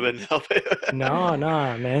 This would have been helpful. No,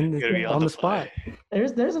 man, Gotta be on the spot.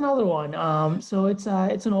 There's another one. So it's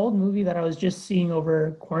an old movie that I was just seeing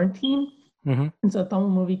over quarantine. It's a Tamil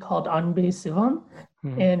movie called Anbe Sivam,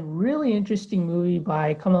 and really interesting movie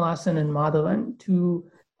by Kamal Hassan and Madhavan, two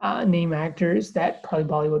name actors that probably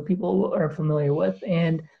Bollywood people are familiar with.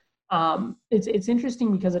 And it's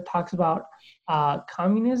interesting because it talks about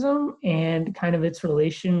communism and kind of its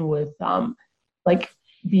relation with like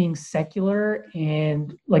being secular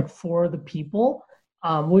and like for the people,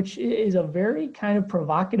 which is a very kind of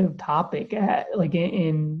provocative topic, like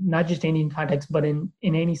in not just Indian context, but in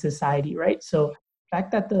any society, right? So the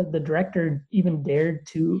fact that the director even dared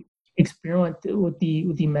to experiment with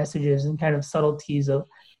the messages and kind of subtleties of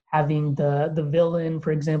having the villain,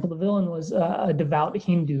 for example, the villain was a devout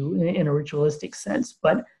Hindu in a ritualistic sense,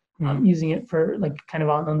 but using it for like kind of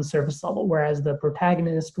on the surface level, whereas the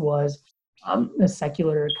protagonist was a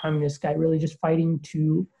secular communist guy, really just fighting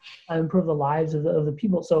to improve the lives of the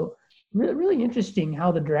people. So really interesting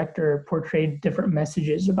how the director portrayed different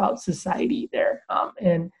messages about society there.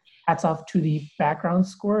 And hats off to the background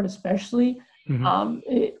score, especially.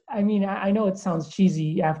 I mean, I know it sounds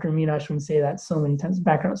cheesy after me and Ashwin say that so many times,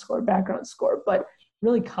 background score, but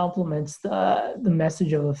really complements the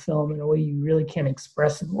message of a film in a way you really can't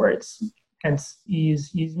express in words. Hence, you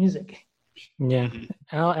use music. Yeah,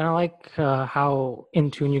 and I like how in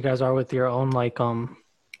tune you guys are with your own like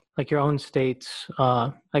your own state's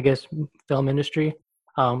I guess film industry.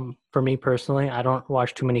 For me personally, I don't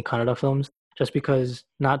watch too many Kannada films just because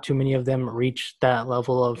not too many of them reach that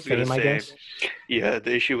level of fame, I guess. Yeah,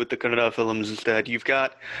 the issue with the Kannada films is that you've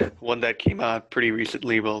got one that came out pretty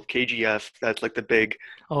recently. Well, KGF, that's like the big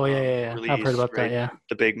release, I've heard about that. Yeah,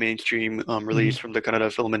 the big mainstream release from the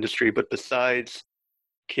Kannada film industry. But besides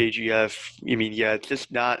KGF, I mean, yeah, it's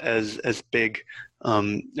just not as big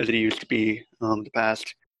as it used to be the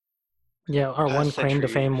past. Yeah, our one claim to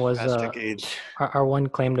fame was our one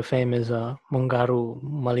claim to fame is Mungaru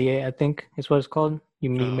Maliye, I think is what it's called.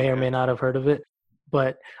 You may or may not have heard of it,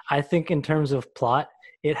 but I think in terms of plot,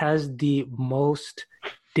 it has the most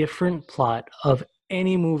different plot of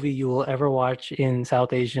any movie you will ever watch in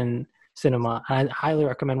South Asian cinema. I highly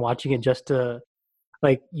recommend watching it just to,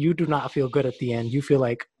 like, you do not feel good at the end. You feel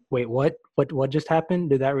like, wait, what just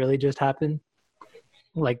happened? Did that really just happen?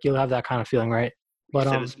 Like, you'll have that kind of feeling, right? But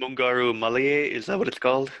you said it's Mungaru Malaye, is that what it's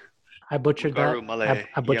called? I butchered Mungaru that.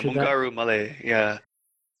 I butchered Mungaru Malaye, yeah.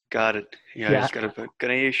 Got it. Yeah, I just got to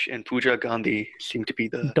Ganesh and Pooja Gandhi seem to be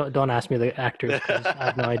the... Don't ask me the actors because I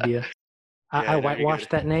have no idea. I whitewashed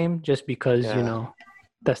that name just because, you know,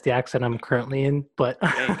 that's the accent I'm currently in, but...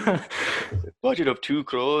 Budget of 2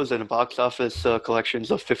 crores and box office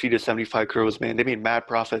collections of 50 to 75 crores, man. They made mad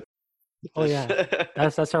profit. Oh, yeah.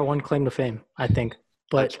 That's our one claim to fame, I think.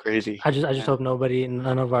 But that's crazy. I just hope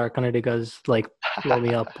none of our Kannadigas like blow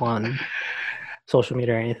me up on social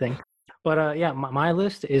media or anything. But yeah, my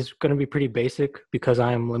list is going to be pretty basic because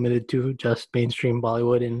I'm limited to just mainstream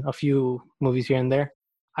Bollywood and a few movies here and there.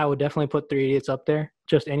 I would definitely put Three Idiots up there.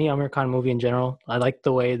 Just any Amir Khan movie in general. I like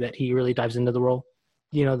the way that he really dives into the role.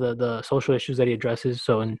 You know, the social issues that he addresses.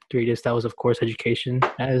 So in Three Idiots, that was of course education,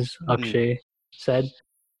 as Akshay said.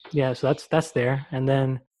 Yeah, so that's there. And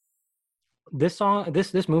then this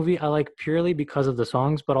movie I like purely because of the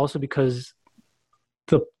songs, but also because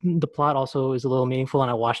the plot also is a little meaningful,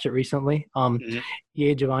 and I watched it recently.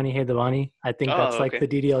 Ye Javani Hai Diwani. I think that's like the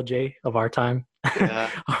DDLJ of our time,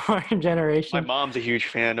 of our generation. My mom's a huge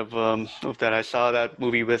fan of that. I saw that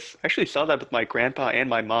movie saw that with my grandpa and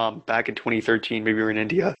my mom back in 2013. Maybe we were in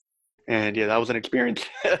India, and yeah, that was an experience.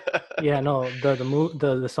 Yeah, no,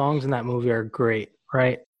 the songs in that movie are great,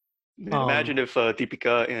 right? Man, imagine if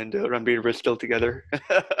Deepika and Ranbir were still together.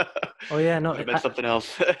 Oh yeah, no, it meant something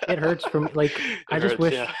else. It hurts for me. Like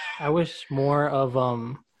I wish more of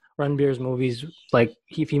Ranbir's movies. Like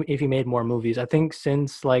if he made more movies. I think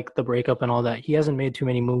since like the breakup and all that, he hasn't made too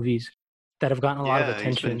many movies that have gotten a lot of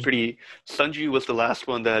attention. He's been Sanju was the last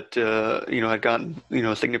one that had gotten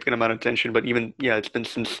a significant amount of attention. But even it's been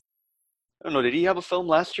since. I don't know. Did he have a film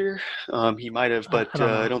last year? He might have, but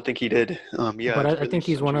I don't think he did. But I think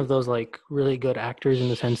he's one of those like really good actors in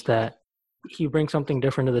the sense that he brings something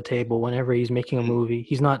different to the table whenever he's making a movie.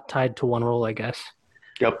 He's not tied to one role, I guess.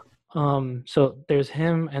 Yep. So there's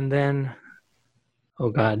him, and then, oh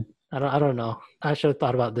God, I don't know. I should have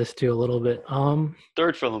thought about this too a little bit.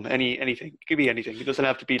 Third film, anything. It could be anything. It doesn't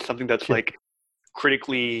have to be something that's like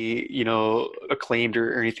critically, acclaimed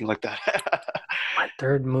or anything like that. My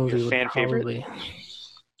third movie would probably,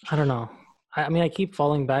 I don't know. I mean, I keep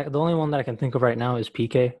falling back. The only one that I can think of right now is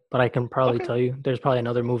PK, but I can probably tell you there's probably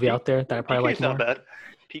another movie out there that I probably like more. Not bad.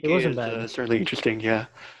 PK it wasn't bad. Certainly interesting, yeah.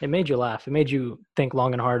 It made you laugh. It made you think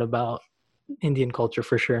long and hard about Indian culture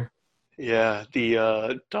for sure. Yeah,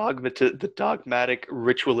 the dogmatic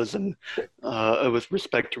ritualism with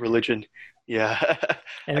respect to religion. Yeah,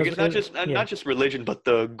 I guess not just religion, but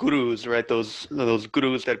the gurus, right? Those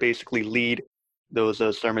gurus that basically lead those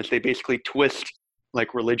sermons. They basically twist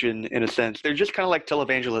like religion in a sense. They're just kind of like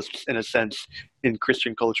televangelists in a sense in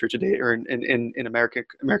Christian culture today, or in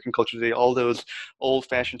American culture today. All those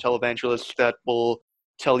old-fashioned televangelists that will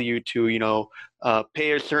tell you to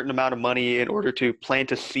pay a certain amount of money in order to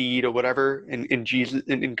plant a seed or whatever in Jesus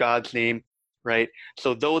in God's name, right?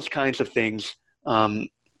 So those kinds of things.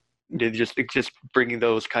 They just bringing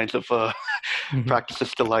those kinds of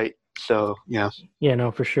practices to light. So yeah. Yeah,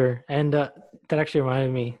 no, for sure. And that actually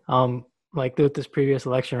reminded me. Like with this previous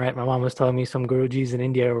election, right? My mom was telling me some Gurujis in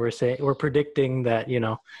India were predicting that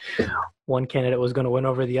one candidate was going to win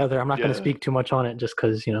over the other. I'm not going to speak too much on it, just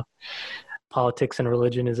because politics and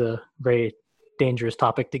religion is a very dangerous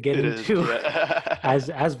topic to get into,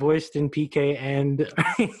 as voiced in PK and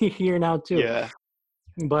here now too. Yeah.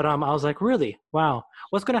 But I was like, really? Wow.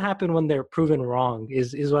 What's going to happen when they're proven wrong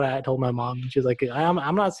is what I told my mom. She's like,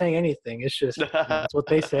 I'm not saying anything. It's just that's what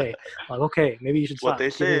they say. Like, okay, maybe you should stop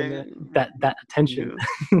giving that attention.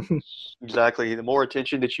 Yeah. Exactly. The more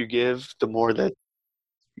attention that you give, the more that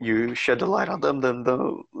you shed the light on them, then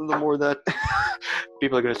the more that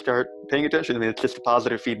people are going to start paying attention. I mean, it's just a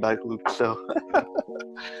positive feedback loop. So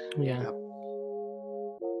yeah.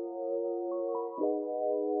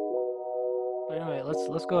 But anyway,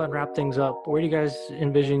 let's go ahead and wrap things up. Where do you guys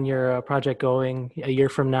envision your project going a year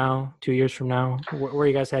from now, 2 years from now? Where are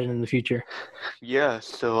you guys headed in the future? Yeah,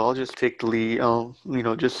 so I'll just take the lead. I'll,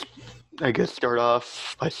 just I guess start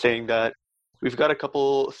off by saying that we've got a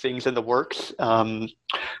couple things in the works.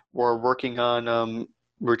 We're working on.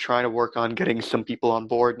 We're trying to work on getting some people on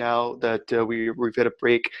board now that we've had a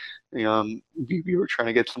break. We were trying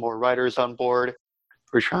to get some more writers on board.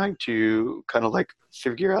 We're trying to kind of like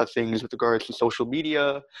figure out things with regards to social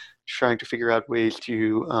media, trying to figure out ways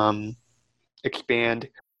to expand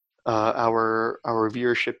our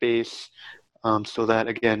viewership base, so that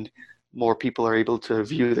again more people are able to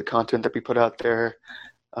view the content that we put out there.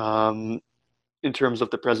 In terms of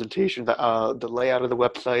the presentation, the layout of the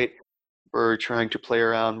website, we're trying to play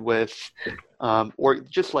around with, or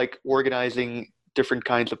just like organizing different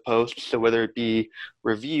kinds of posts. So whether it be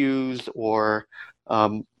reviews or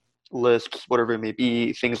lists, whatever it may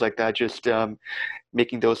be, things like that, just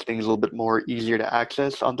making those things a little bit more easier to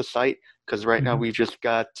access on the site. Because right now we've just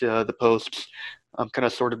got the posts kind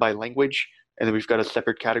of sorted by language, and then we've got a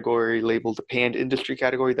separate category labeled the panned industry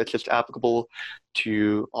category that's just applicable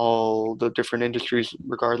to all the different industries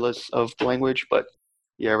regardless of the language. But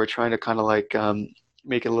yeah, we're trying to kind of like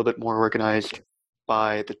make it a little bit more organized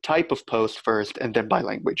by the type of post first and then by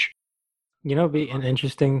language. It'd be an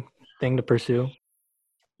interesting thing to pursue.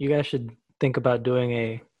 You guys should think about doing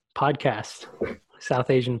a podcast, South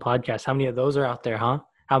Asian podcast. How many of those are out there, huh?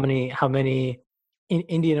 How many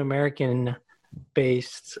Indian American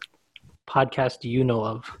based podcast do you know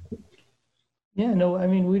of? Yeah, no, I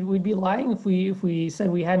mean we'd be lying if we said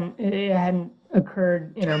it hadn't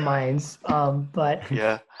occurred in our minds. But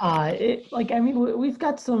Yeah. we've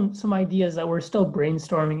got some ideas that we're still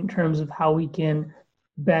brainstorming in terms of how we can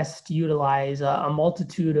best utilize a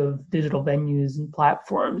multitude of digital venues and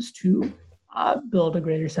platforms to build a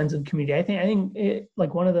greater sense of community. I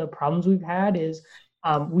think one of the problems we've had is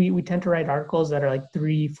we tend to write articles that are like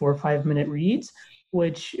 3, 4, 5 minute reads,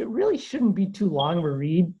 which really shouldn't be too long of a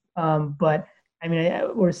read. But I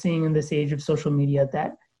mean, we're seeing in this age of social media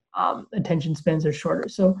that attention spans are shorter.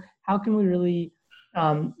 So how can we really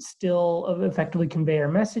still effectively convey our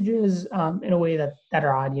messages in a way that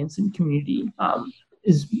our audience and community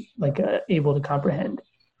is able to comprehend?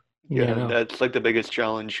 Yeah, no. that's like the biggest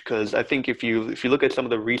challenge, because I think if you look at some of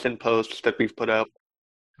the recent posts that we've put out,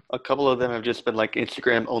 a couple of them have just been like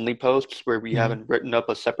Instagram only posts where we haven't written up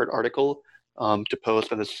a separate article to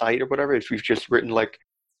post on the site or whatever. If we've just written like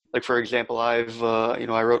for example, I've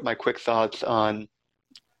I wrote my quick thoughts on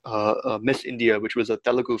Miss India, which was a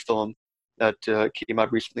Telugu film that came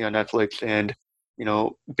out recently on Netflix, and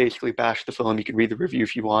basically bashed the film. You can read the review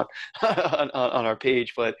if you want on our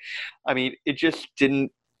page, but I mean, it just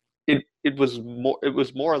didn't. It was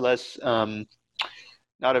more or less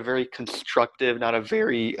not a very constructive, not a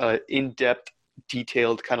very in-depth,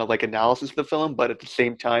 detailed kind of like analysis of the film, but at the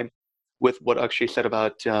same time, with what Akshay said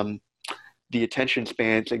about the attention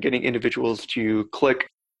spans and getting individuals to click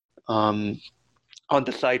on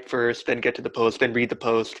the site first, then get to the post, then read the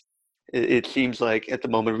post. It seems like at the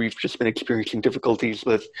moment we've just been experiencing difficulties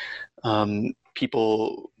with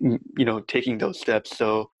people, taking those steps.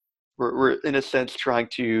 So we're in a sense trying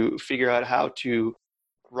to figure out how to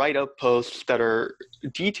write up posts that are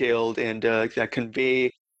detailed and that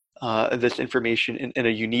convey this information in a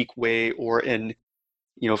unique way, or in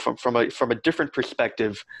from a different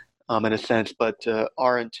perspective, in a sense, but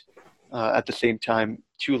aren't at the same time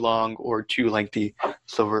too long or too lengthy.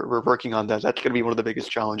 So we're working on that. That's going to be one of the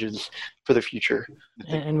biggest challenges for the future.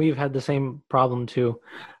 And we've had the same problem too.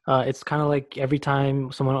 It's kind of like every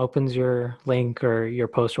time someone opens your link or your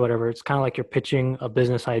post or whatever, it's kind of like you're pitching a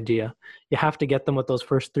business idea. You have to get them with those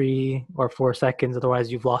first 3 or 4 seconds,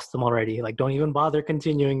 otherwise you've lost them already. Like, don't even bother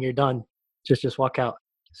continuing. You're done. Just walk out.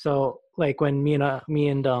 So like when me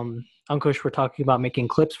and Ankush were talking about making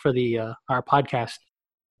clips for our podcast,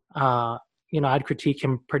 I'd critique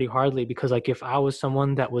him pretty hardly, because like if I was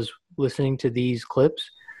someone that was listening to these clips,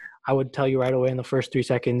 I would tell you right away in the first 3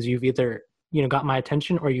 seconds, you've either got my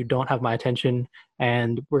attention or you don't have my attention,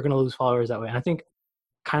 and we're going to lose followers that way. And I think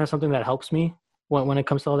kind of something that helps me when it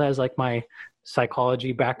comes to all that is like my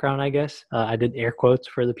psychology background, I guess. I did air quotes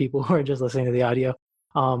for the people who are just listening to the audio.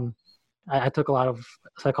 I took a lot of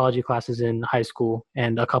psychology classes in high school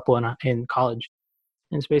and a couple in college.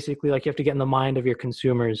 And it's basically like you have to get in the mind of your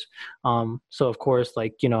consumers. So of course,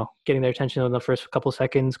 like, getting their attention in the first couple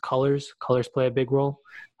seconds, colors play a big role.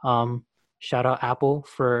 Shout out Apple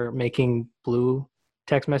for making blue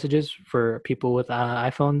text messages for people with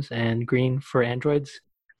iPhones and green for Androids.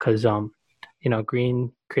 Because,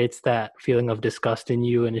 green creates that feeling of disgust in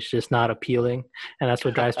you, and it's just not appealing. And that's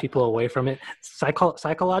what drives people away from it.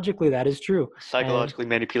 Psychologically, that is true. Psychologically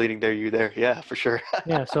manipulating you there. Yeah, for sure.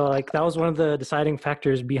 Yeah. So like that was one of the deciding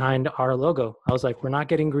factors behind our logo. I was like, we're not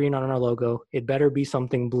getting green on our logo. It better be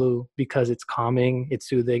something blue, because it's calming, it's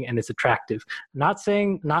soothing, and it's attractive. Not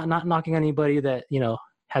knocking anybody that,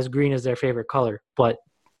 has green as their favorite color, but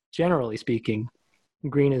generally speaking,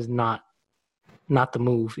 green is not the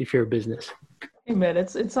move if you're a business. Hey man,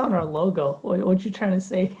 it's on our logo. What you trying to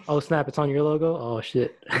say? Oh snap! It's on your logo. Oh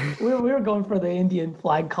shit! we were going for the Indian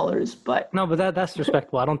flag colors, but no, but that's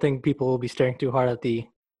respectable. I don't think people will be staring too hard at the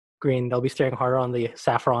green. They'll be staring harder on the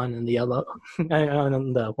saffron and the yellow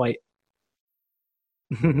and the white.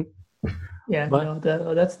 Yeah, but,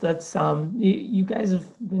 no, that's you guys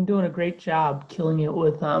have been doing a great job killing it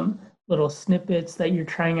with little snippets that you're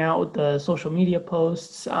trying out with the social media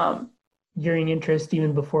posts, gearing interest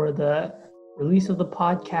even before the release of the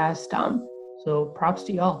podcast. So props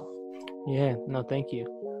to y'all. Yeah, no, thank you.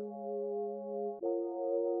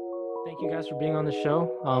 Thank you guys for being on the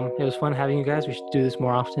show. It was fun having you guys. We should do this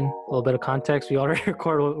more often. A little bit of context. We already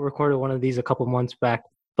recorded one of these a couple months back.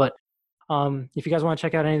 But if you guys want to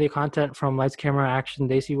check out any of the content from Lights Camera Action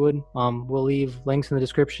Desiwood, we'll leave links in the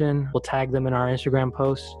description. We'll tag them in our Instagram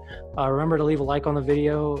posts. Remember to leave a like on the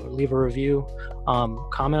video, leave a review,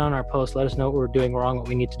 comment on our post. Let us know what we're doing wrong, what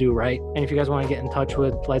we need to do right. And if you guys want to get in touch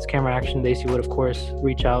with Lights Camera Action Desiwood, of course,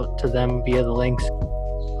 reach out to them via the links.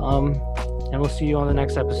 And we'll see you on the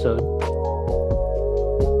next episode.